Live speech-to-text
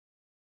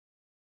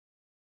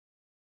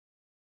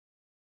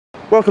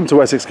Welcome to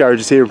Wessex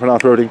Garages here in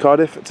Penarth Road in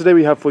Cardiff. Today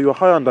we have for you a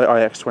Hyundai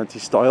ix20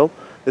 style.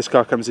 This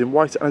car comes in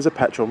white and is a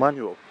petrol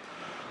manual.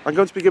 I'm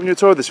going to be giving you a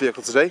tour of this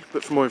vehicle today,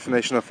 but for more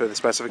information on further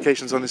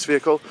specifications on this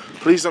vehicle,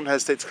 please don't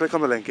hesitate to click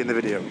on the link in the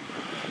video.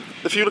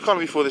 The fuel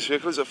economy for this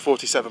vehicle is at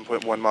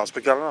 47.1 miles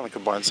per gallon on a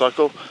combined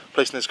cycle,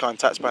 placing this car in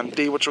tax band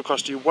D, which will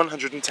cost you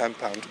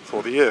 £110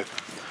 for the year.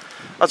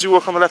 As you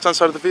walk on the left hand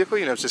side of the vehicle,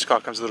 you notice this car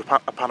comes with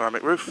a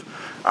panoramic roof,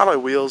 alloy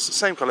wheels,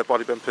 same colour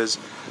body bumpers,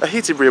 a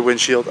heated rear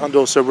windshield and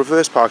also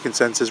reverse parking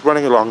sensors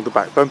running along the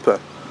back bumper.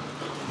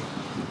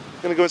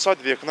 I'm going to go inside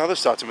the vehicle now, though,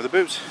 starting with the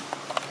boot.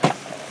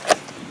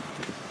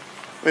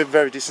 We have a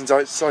very decent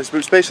sized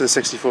boot space with a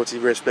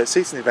 60/40 rear split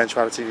seat, and the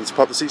eventuality you need to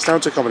pop the seats down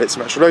to accommodate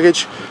some extra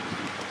luggage.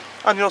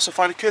 And you'll also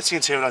find a courtesy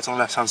interior light on the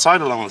left hand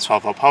side along with a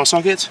 12-volt power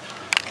socket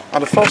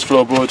and a false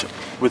floorboard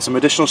with some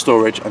additional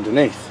storage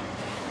underneath.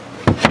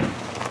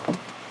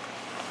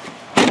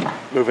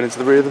 Moving into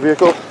the rear of the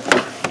vehicle,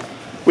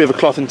 we have a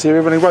cloth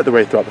interior running right the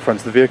way throughout the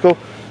front of the vehicle.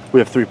 We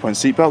have 3-point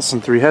seat belts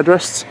and 3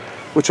 headrests,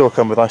 which all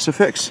come with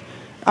ISOFIX.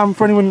 And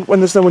for anyone,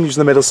 when there's no one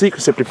using the middle seat, you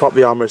can simply pop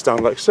the armrest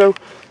down like so.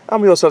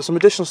 And we also have some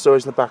additional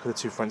storage in the back of the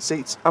 2 front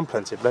seats and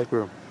plenty of leg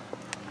room.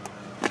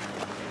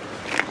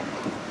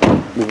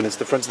 Moving into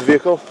the front of the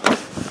vehicle,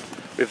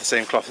 we have the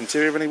same cloth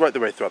interior running right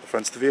the way throughout the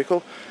front of the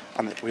vehicle.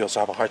 And we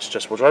also have a height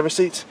adjustable driver's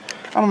seat.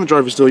 And on the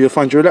driver's door you'll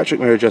find your electric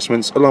mirror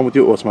adjustments along with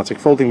your automatic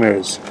folding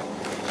mirrors.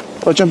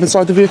 If I jump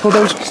inside the vehicle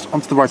though,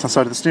 onto the right hand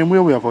side of the steering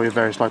wheel, we have all your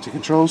various lighting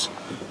controls.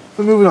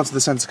 But moving on to the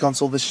centre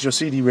console, this is your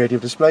CD radio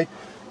display.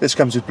 This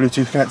comes with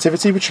Bluetooth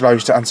connectivity, which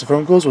allows you to answer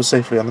phone calls while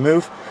safely on the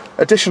move.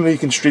 Additionally, you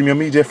can stream your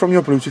media from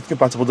your Bluetooth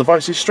compatible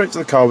devices straight to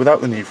the car without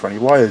the need for any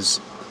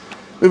wires.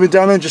 Moving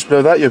down then, just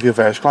below that you have your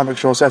various climate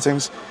control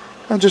settings.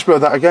 And just below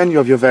that again you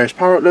have your various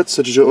power outlets,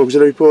 such as your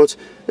auxiliary port,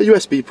 a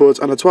USB port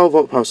and a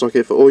 12-volt power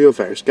socket for all your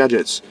various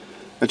gadgets.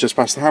 And just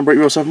past the handbrake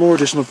we also have more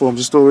additional forms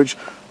of storage,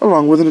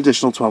 along with an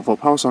additional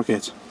 12-volt power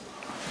socket.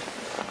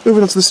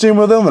 Moving on to the steering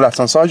wheel, on the left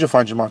hand side you'll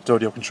find your mounted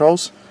audio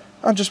controls,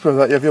 and just below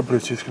that you have your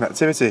Bluetooth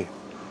connectivity.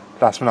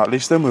 Last but not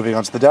least though, moving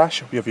on to the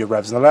dash, you have your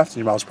revs on the left and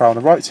your miles per hour on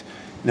the right,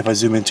 and if I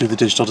zoom into the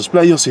digital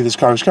display you'll see this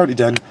car has currently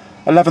done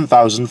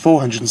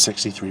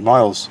 11,463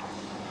 miles.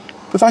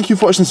 But thank you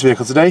for watching this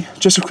vehicle today.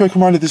 Just a quick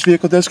reminder, this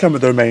vehicle does come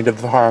with the remainder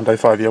of the Hyundai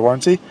 5-year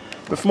warranty.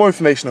 But for more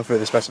information on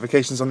further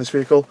specifications on this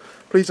vehicle,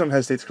 please don't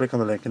hesitate to click on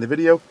the link in the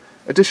video.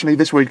 Additionally,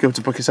 this way you'd go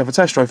to book yourself a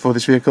test drive for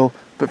this vehicle,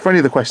 but for any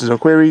other questions or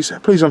queries,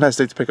 please don't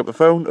hesitate to pick up the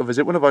phone or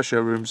visit one of our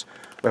showrooms,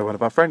 where one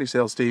of our friendly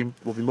sales team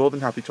will be more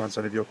than happy to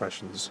answer any of your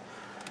questions.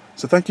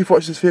 So thank you for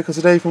watching this vehicle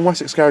today from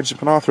Wessex Garages at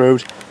Penarth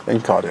Road in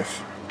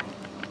Cardiff.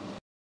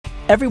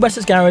 Every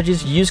Wessex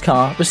Garages used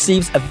car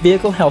receives a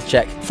vehicle health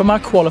check from our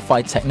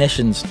qualified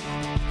technicians.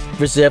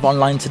 Reserve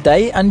online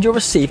today and you'll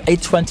receive a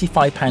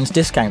 £25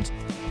 discount.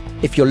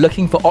 If you're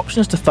looking for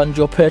options to fund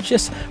your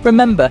purchase,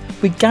 remember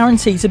we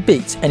guarantee to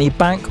beat any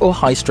bank or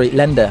high street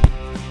lender.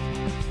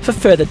 For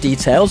further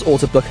details or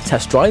to book a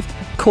test drive,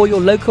 call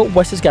your local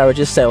Wessex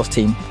Garages sales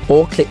team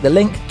or click the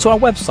link to our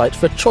website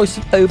for a choice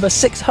of over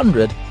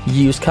 600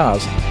 used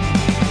cars.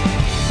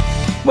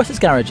 Wessex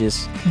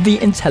Garages, the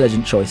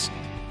intelligent choice.